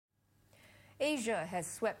Asia has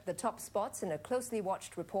swept the top spots in a closely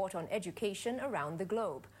watched report on education around the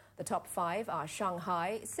globe. The top 5 are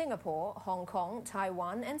Shanghai, Singapore, Hong Kong,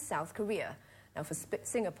 Taiwan and South Korea. Now, for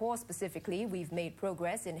Singapore specifically, we've made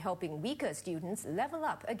progress in helping weaker students level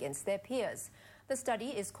up against their peers. The study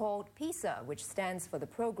is called PISA, which stands for the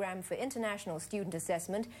Programme for International Student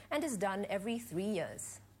Assessment and is done every 3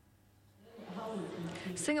 years.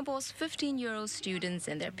 Singapore's 15-year-old students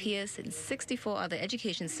and their peers in 64 other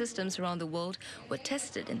education systems around the world were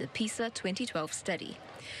tested in the PISA 2012 study.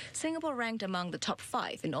 Singapore ranked among the top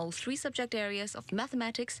 5 in all 3 subject areas of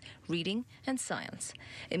mathematics, reading and science.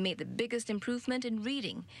 It made the biggest improvement in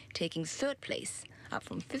reading, taking 3rd place, up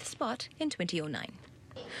from 5th spot in 2009.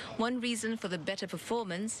 One reason for the better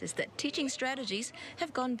performance is that teaching strategies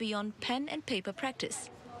have gone beyond pen and paper practice.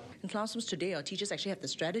 In classrooms today, our teachers actually have the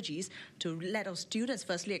strategies to let our students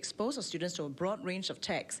firstly expose our students to a broad range of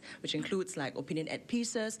texts, which includes like opinion ed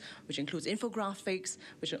pieces, which includes infographics,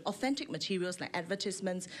 which are authentic materials like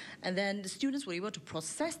advertisements, and then the students were able to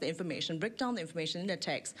process the information, break down the information in the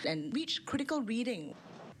text, and reach critical reading.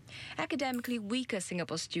 Academically weaker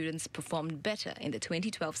Singapore students performed better in the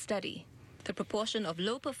 2012 study. The proportion of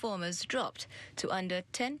low performers dropped to under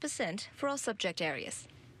 10% for all subject areas.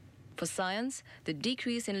 For science, the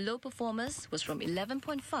decrease in low performers was from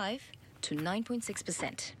 11.5 to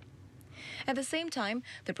 9.6%. At the same time,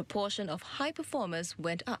 the proportion of high performers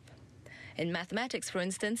went up. In mathematics, for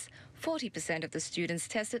instance, 40% of the students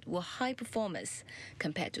tested were high performers,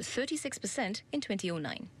 compared to 36% in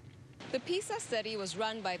 2009. The PISA study was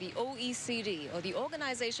run by the OECD, or the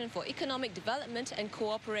Organization for Economic Development and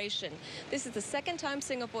Cooperation. This is the 2nd time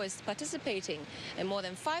Singapore is participating, and more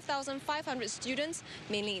than 5,500 students,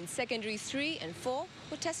 mainly in secondary 3 and 4,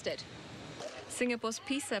 were tested. Singapore's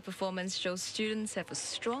PISA performance shows students have a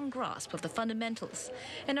strong grasp of the fundamentals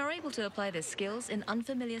and are able to apply their skills in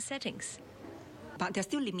unfamiliar settings. But there's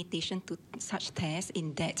still limitation to such tests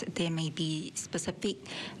in that there may be specific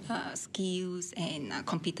skills and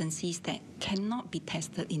competencies that cannot be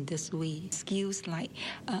tested in this way. Skills like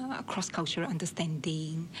cross-cultural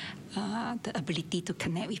understanding, the ability to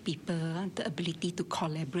connect with people, the ability to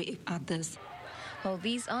collaborate with others. While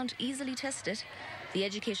these aren't easily tested, the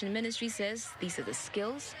Education Ministry says these are the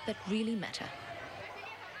skills that really matter.